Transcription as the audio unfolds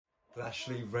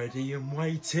Lashley ready and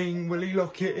waiting. Will he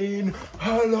lock it in?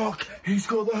 Hurt lock. He's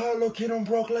got the hurt lock in on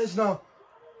Brock Lesnar.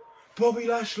 Bobby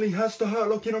Lashley has the hurt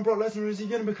lock in on Brock Lesnar. Is he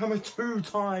going to become a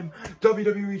two-time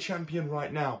WWE Champion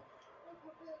right now?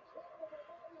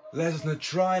 Lesnar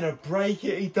trying to break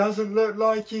it. He doesn't look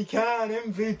like he can.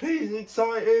 MVP's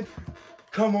excited.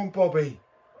 Come on, Bobby.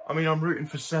 I mean, I'm rooting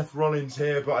for Seth Rollins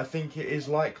here, but I think it is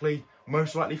likely,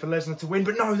 most likely for Lesnar to win.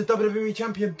 But no, the WWE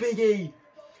Champion Big E.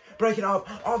 Break it up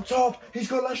top. He's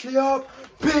got Lashley up.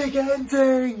 Big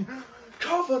ending.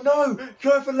 Cover, no.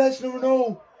 Go for Lesnar and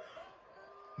all.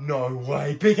 No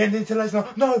way. Big ending to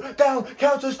Lesnar. No, down.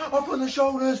 Counters. Up on the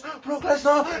shoulders. Brock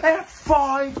Lesnar.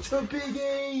 F5 to Big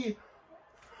E.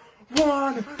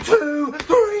 1, 2,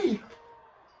 3.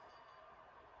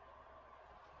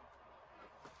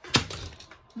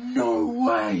 No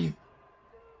way.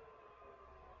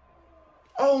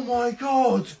 Oh my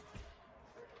God.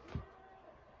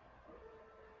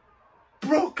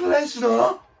 Brock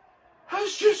Lesnar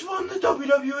has just won the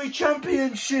WWE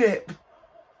Championship.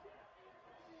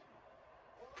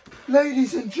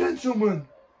 Ladies and gentlemen,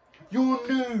 your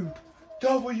new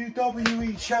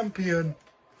WWE Champion,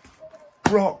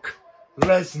 Brock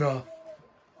Lesnar.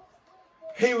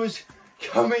 He was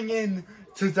coming in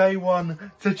to day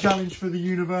one to challenge for the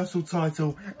Universal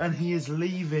title, and he is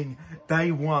leaving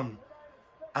day one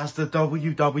as the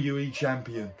WWE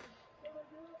Champion.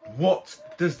 What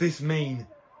does this mean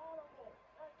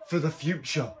for the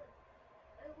future?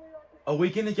 Are we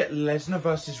going to get Lesnar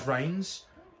versus Reigns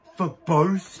for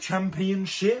both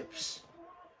championships?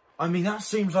 I mean, that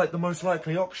seems like the most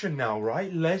likely option now,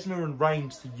 right? Lesnar and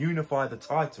Reigns to unify the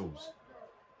titles.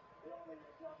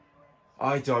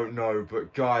 I don't know,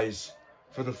 but guys,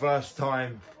 for the first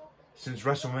time since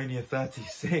WrestleMania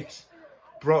 36,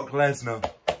 Brock Lesnar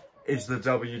is the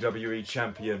WWE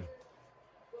Champion.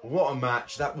 What a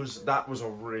match. That was a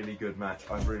really good match.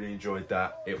 I really enjoyed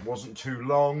that. It wasn't too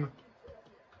long.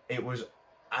 It was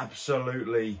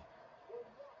absolutely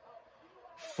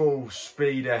full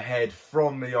speed ahead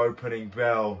from the opening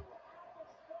bell.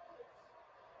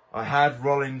 I had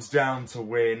Rollins down to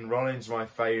win. Rollins my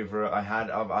favourite. I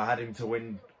had him to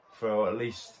win for at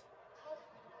least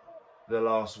the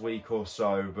last week or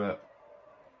so, but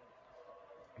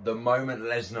the moment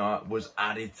Lesnar was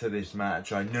added to this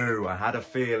match, I knew, I had a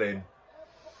feeling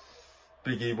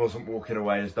Big E wasn't walking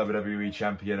away as WWE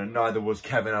Champion, and neither was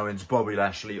Kevin Owens, Bobby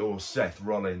Lashley or Seth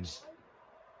Rollins.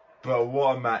 But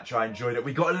what a match. I enjoyed it.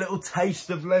 We got a little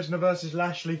taste of Lesnar versus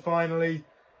Lashley finally.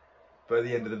 But at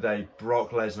the end of the day,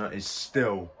 Brock Lesnar is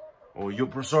still, Brock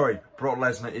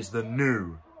Lesnar is the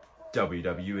new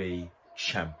WWE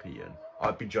Champion.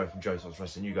 I've been Joe from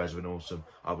JoeTalksWrestling. You guys have been awesome.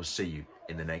 I will see you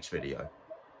in the next video.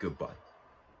 Goodbye.